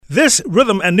This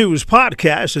Rhythm and News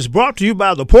podcast is brought to you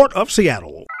by the Port of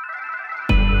Seattle.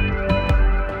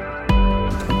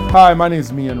 Hi, my name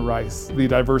is Mian Rice, the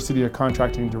Diversity and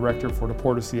Contracting Director for the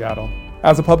Port of Seattle.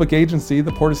 As a public agency,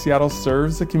 the Port of Seattle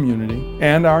serves the community,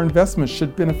 and our investments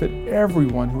should benefit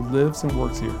everyone who lives and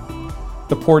works here.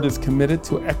 The Port is committed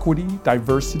to equity,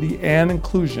 diversity, and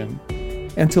inclusion,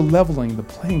 and to leveling the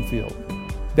playing field.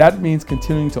 That means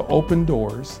continuing to open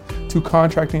doors to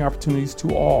contracting opportunities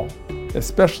to all,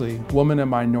 especially women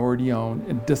and minority-owned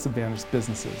and disadvantaged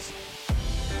businesses.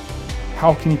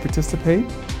 How can you participate?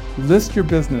 List your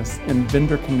business in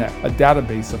Vendor Connect, a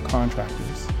database of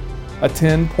contractors.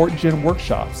 Attend PortGen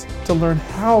workshops to learn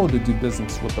how to do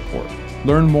business with the Port.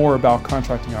 Learn more about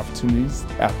contracting opportunities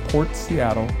at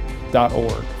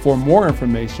portseattle.org. For more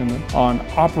information on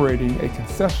operating a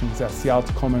concessions at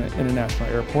Seattle-Tacoma International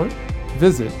Airport,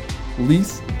 visit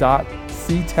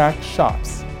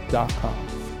lease.ctacshops.com.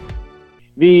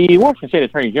 The Washington State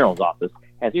Attorney General's office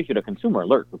has issued a consumer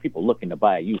alert for people looking to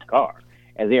buy a used car,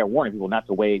 as they are warning people not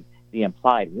to waive the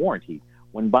implied warranty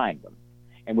when buying them.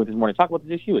 And with us this morning to talk about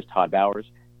this issue is Todd Bowers,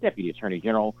 Deputy Attorney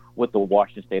General with the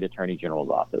Washington State Attorney General's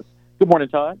office. Good morning,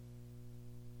 Todd.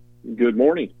 Good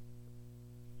morning.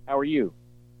 How are you?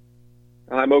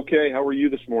 I'm okay. How are you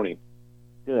this morning?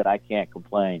 Good. I can't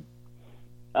complain.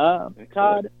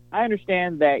 Todd, I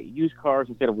understand that used cars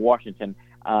in the state of Washington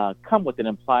come with an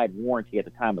implied warranty at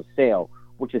the time of sale,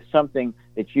 which is something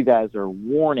that you guys are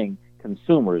warning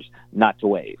consumers not to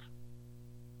waive.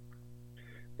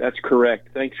 That's correct.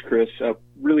 Thanks, Chris. I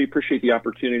really appreciate the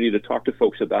opportunity to talk to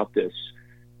folks about this.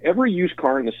 Every used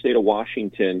car in the state of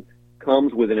Washington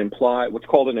comes with what's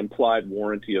called an implied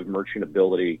warranty of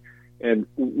merchantability. And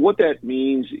what that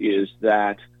means is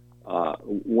that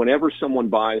whenever someone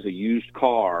buys a used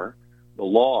car, the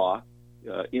law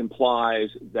implies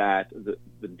that the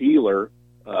dealer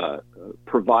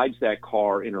provides that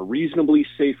car in a reasonably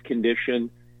safe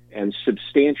condition and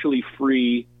substantially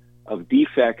free of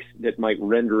defects that might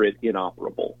render it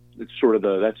inoperable. It's sort of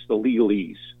that's the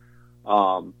legalese.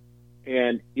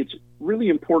 And it's really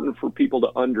important for people to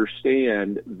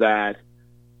understand that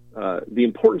the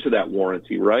importance of that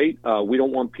warranty, right? We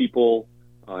don't want people,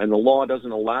 and the law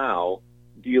doesn't allow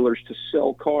dealers to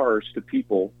sell cars to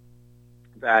people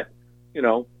that,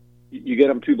 you get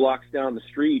them 2 blocks down the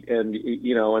street and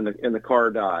the car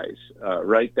dies,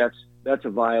 right? That's a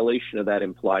violation of that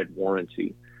implied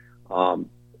warranty. And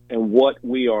what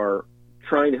we are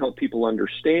trying to help people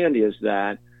understand is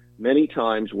that many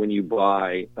times when you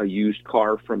buy a used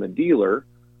car from a dealer,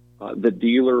 the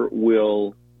dealer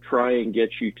will try and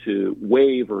get you to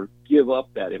waive or give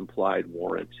up that implied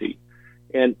warranty.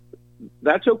 And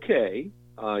that's okay.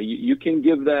 You can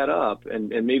give that up and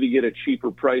maybe get a cheaper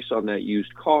price on that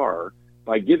used car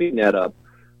by giving that up,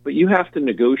 but you have to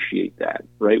negotiate that,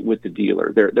 right, with the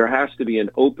dealer. There has to be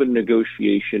an open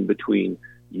negotiation between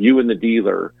you and the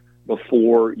dealer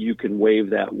before you can waive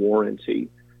that warranty.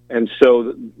 And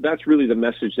so that's really the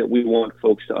message that we want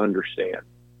folks to understand.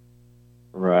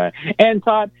 Right. And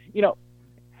Todd,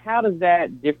 how does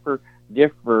that differ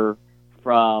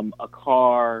from a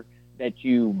car that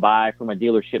you buy from a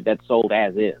dealership that's sold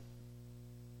as is?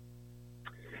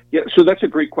 Yeah, so that's a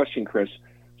great question, Chris.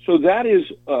 So that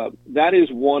is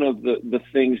one of the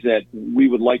things that we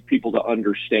would like people to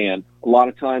understand. A lot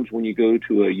of times when you go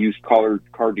to a used car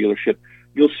dealership,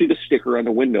 you'll see the sticker on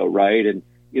the window, right? And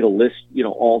it'll list,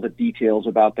 all the details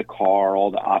about the car,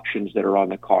 all the options that are on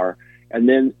the car. And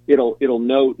then it'll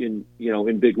note in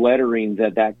big lettering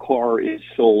that car is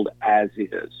sold as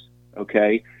is,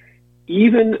 okay?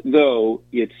 Even though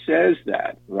it says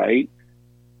that, right,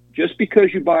 just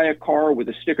because you buy a car with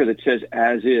a sticker that says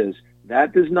as is,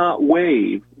 that does not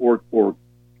waive or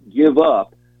give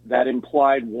up that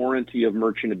implied warranty of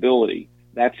merchantability.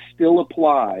 That still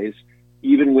applies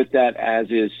even with that as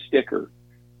is sticker.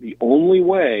 The only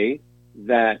way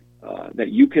that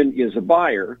you can, as a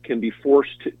buyer, can be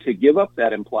forced to give up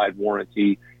that implied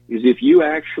warranty is if you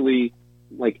actually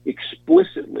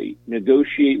explicitly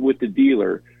negotiate with the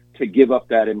dealer to give up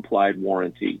that implied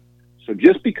warranty. So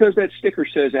just because that sticker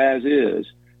says as is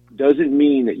doesn't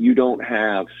mean that you don't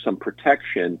have some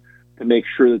protection to make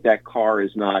sure that car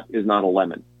is not a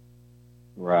lemon.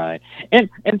 Right. And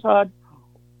Todd,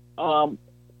 I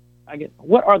guess,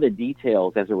 what are the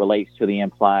details as it relates to the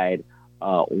implied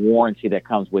warranty that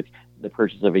comes with the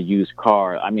purchase of a used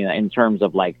car? I mean, in terms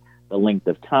of the length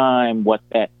of time, what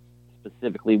that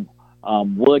specifically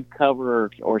would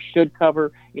cover or should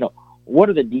cover, what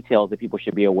are the details that people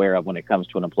should be aware of when it comes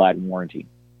to an implied warranty?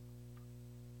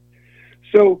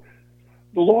 So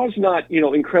the law is not,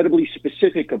 incredibly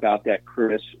specific about that,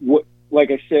 Chris. like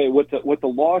I say, what the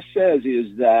law says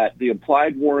is that the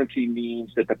implied warranty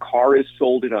means that the car is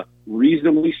sold in a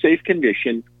reasonably safe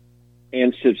condition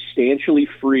and substantially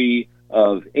free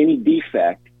of any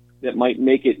defect that might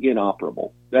make it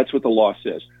inoperable. That's what the law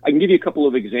says. I can give you a couple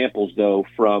of examples, though,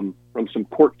 from some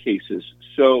court cases.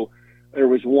 So there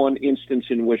was one instance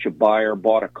in which a buyer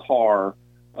bought a car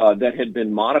that had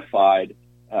been modified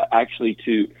actually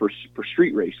for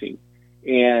street racing.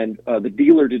 And the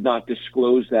dealer did not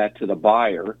disclose that to the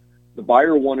buyer. The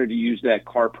buyer wanted to use that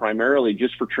car primarily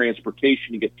just for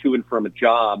transportation to get to and from a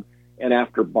job. And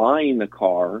after buying the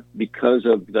car, because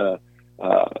of the,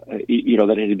 that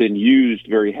it had been used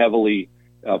very heavily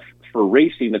for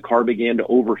racing, the car began to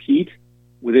overheat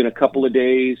within a couple of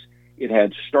days. It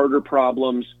had starter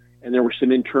problems, and there was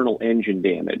some internal engine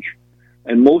damage.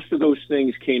 And most of those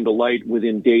things came to light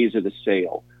within days of the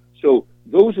sale. So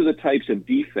those are the types of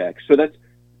defects. So that's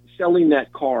selling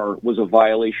that car was a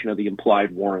violation of the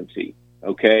implied warranty.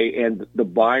 Okay. And the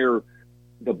buyer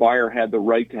had the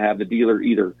right to have the dealer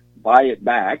either buy it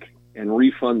back and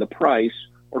refund the price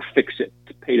or fix it,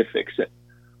 to pay to fix it.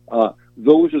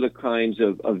 Those are the kinds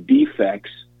of defects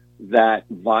that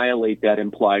violate that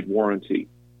implied warranty.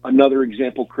 Another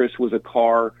example, Chris, was a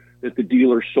car that the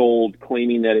dealer sold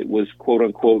claiming that it was quote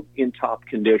unquote in top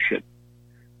condition.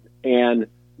 And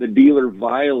the dealer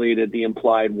violated the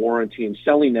implied warranty in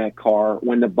selling that car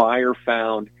when the buyer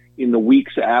found in the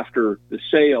weeks after the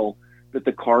sale that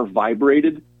the car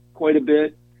vibrated quite a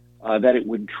bit, that it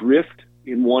would drift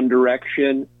in one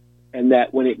direction, and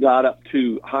that when it got up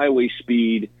to highway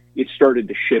speed, it started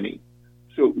to shimmy.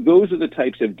 So those are the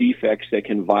types of defects that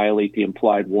can violate the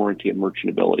implied warranty of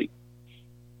merchantability.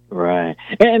 Right.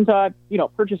 And Todd,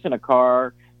 purchasing a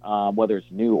car, whether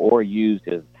it's new or used,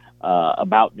 is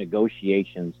about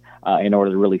negotiations in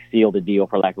order to really seal the deal,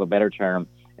 for lack of a better term.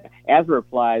 As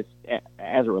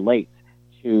it relates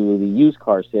to the used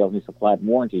car sales and the implied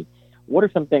warranty, what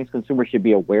are some things consumers should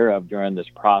be aware of during this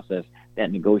process,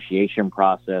 that negotiation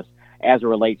process, as it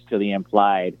relates to the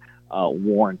implied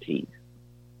warranties?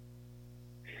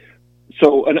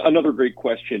 So another great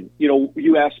question.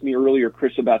 You asked me earlier,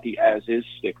 Chris, about the as-is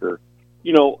sticker.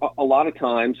 A lot of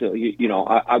times,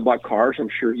 I bought cars. I'm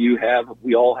sure you have.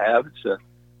 We all have.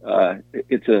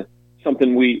 It's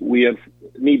something we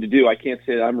need to do. I can't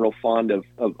say that I'm real fond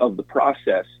of the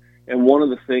process. And one of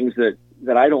the things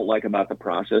that I don't like about the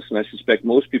process, and I suspect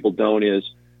most people don't, is,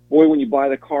 boy, when you buy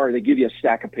the car, they give you a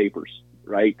stack of papers,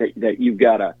 right, that you've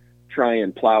got to try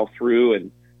and plow through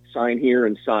and sign here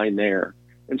and sign there.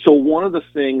 And so one of the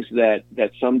things that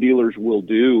some dealers will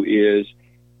do is,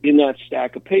 in that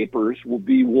stack of papers will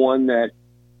be one that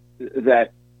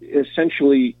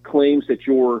essentially claims that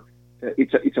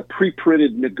it's a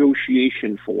pre-printed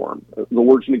negotiation form. The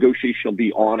words negotiation will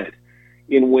be on it,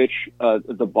 in which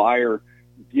the buyer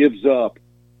gives up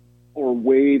or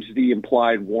waives the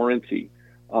implied warranty.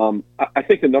 I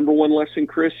think the number one lesson,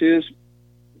 Chris, is,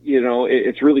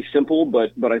 it's really simple,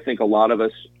 but I think a lot of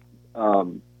us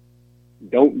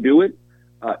don't do it,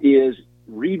 is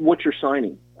read what you're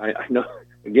signing. I know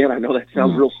that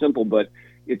sounds real simple, but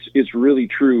it's really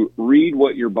true. Read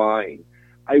what you're buying.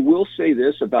 I will say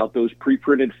this about those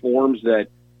pre-printed forms that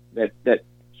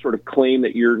sort of claim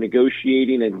that you're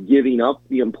negotiating and giving up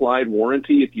the implied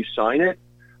warranty if you sign it.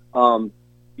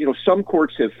 Some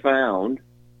courts have found,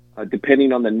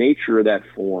 depending on the nature of that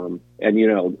form and,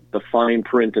 the fine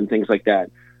print and things like that,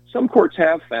 some courts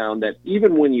have found that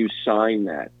even when you sign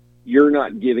that, you're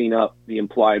not giving up the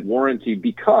implied warranty,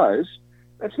 because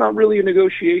that's not really a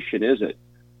negotiation, is it?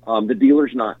 The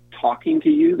dealer's not talking to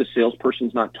you. The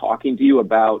salesperson's not talking to you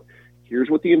about, here's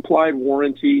what the implied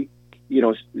warranty,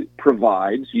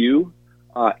 provides you.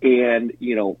 And,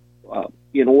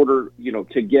 in order,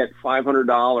 to get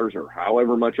 $500 or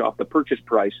however much off the purchase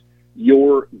price,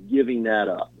 you're giving that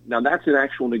up. Now, that's an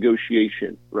actual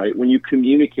negotiation, right? When you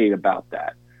communicate about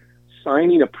that.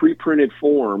 Signing a pre-printed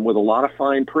form with a lot of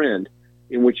fine print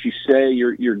in which you say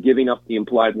you're giving up the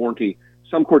implied warranty,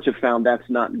 some courts have found that's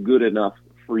not good enough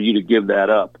for you to give that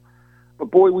up.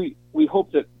 But boy, we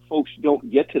hope that folks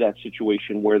don't get to that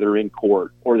situation where they're in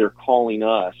court or they're calling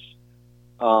us.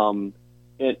 And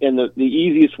the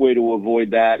easiest way to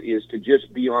avoid that is to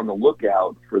just be on the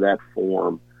lookout for that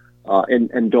form,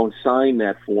 and don't sign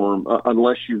that form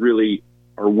unless you really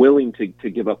are willing to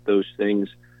give up those things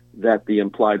that the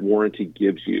implied warranty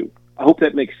gives you. I hope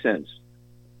that makes sense.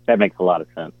 That makes a lot of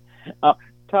sense.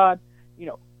 Todd,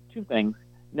 two things.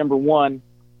 Number one,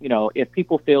 if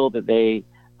people feel that they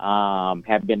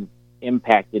have been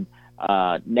impacted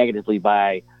negatively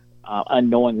by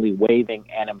unknowingly waiving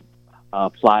an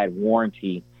implied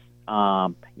warranty,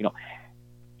 how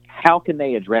how can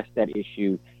they address that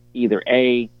issue? Either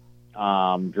A, is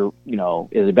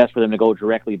it best for them to go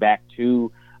directly back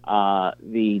to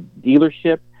the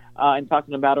dealership and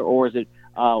talking about it, or is it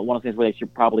one of the things where they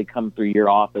should probably come through your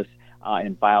office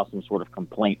and file some sort of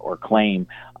complaint or claim,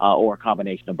 or a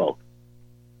combination of both?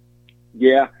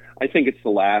 Yeah, I think it's the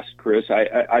last, Chris.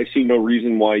 I see no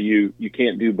reason why you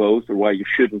can't do both or why you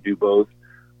shouldn't do both.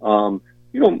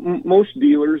 Most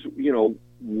dealers,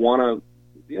 want to,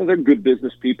 they're good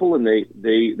business people, and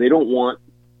they don't want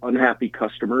unhappy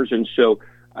customers. And so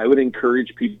I would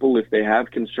encourage people, if they have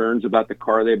concerns about the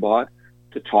car they bought,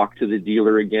 to talk to the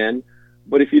dealer again.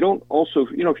 But if you don't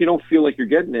if you don't feel like you're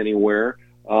getting anywhere,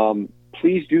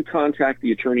 please do contact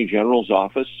the Attorney General's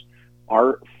office.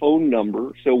 Our phone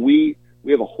number, so we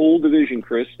have a whole division,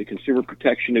 Chris, the Consumer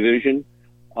Protection Division.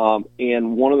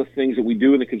 And one of the things that we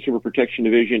do in the Consumer Protection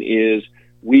Division is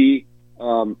we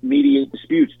mediate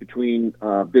disputes between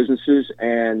businesses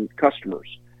and customers.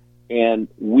 And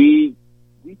we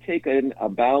take in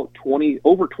about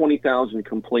over 20,000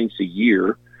 complaints a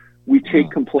year. We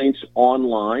take complaints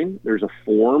online. There's a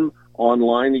form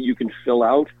online that you can fill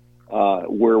out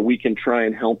where we can try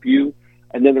and help you.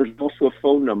 And then there's also a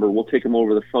phone number. We'll take them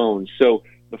over the phone. So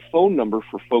the phone number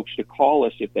for folks to call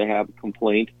us if they have a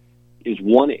complaint is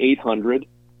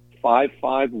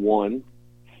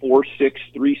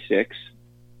 1-800-551-4636.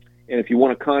 And if you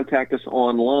want to contact us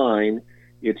online,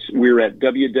 we're at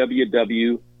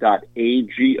www.ago.wa.gov.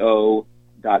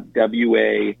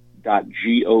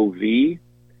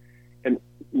 And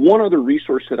one other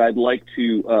resource that I'd like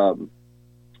to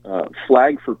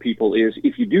flag for people is,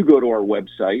 if you do go to our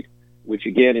website, which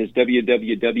again is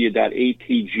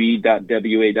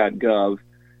www.atg.wa.gov,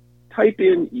 type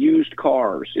in used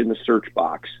cars in the search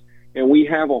box, and we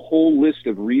have a whole list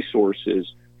of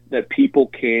resources that people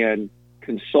can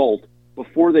consult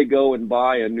before they go and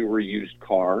buy a new or used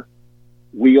car.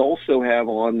 We also have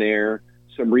on there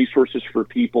some resources for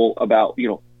people about,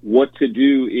 what to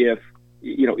do if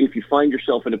you find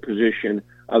yourself in a position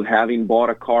of having bought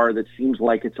a car that seems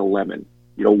like it's a lemon.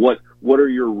 What are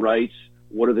your rights?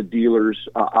 What are the dealer's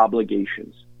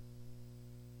obligations?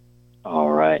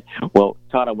 All right. Well,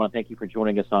 Todd, I want to thank you for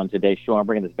joining us on today's show and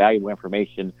bringing this valuable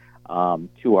information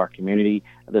to our community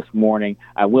this morning.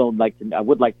 I would like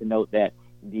to note that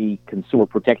the Consumer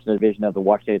Protection Division of the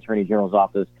Washington State Attorney General's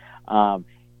office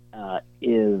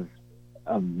is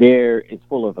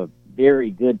full of very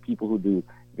good people who do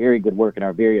very good work and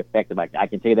are very effective. I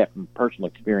can tell you that from personal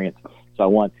experience. So I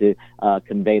want to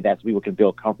convey that so people can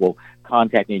feel comfortable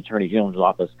contacting the Attorney General's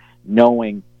office,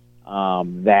 knowing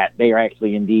that they are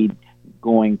actually indeed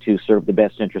going to serve the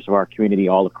best interests of our community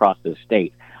all across the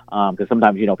state. Because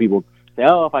sometimes, people say,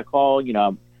 if I call,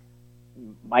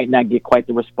 might not get quite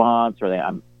the response, or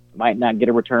I might not get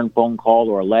a return phone call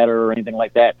or a letter or anything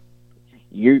like that.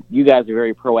 You guys are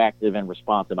very proactive and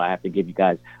responsive. I have to give you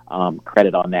guys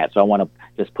credit on that. So I want to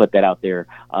just put that out there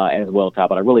as well, Todd.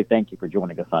 But I really thank you for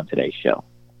joining us on today's show.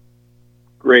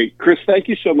 Great. Chris, thank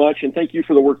you so much, and thank you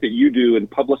for the work that you do in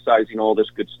publicizing all this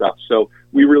good stuff. So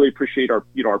we really appreciate our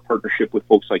partnership with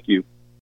folks like you.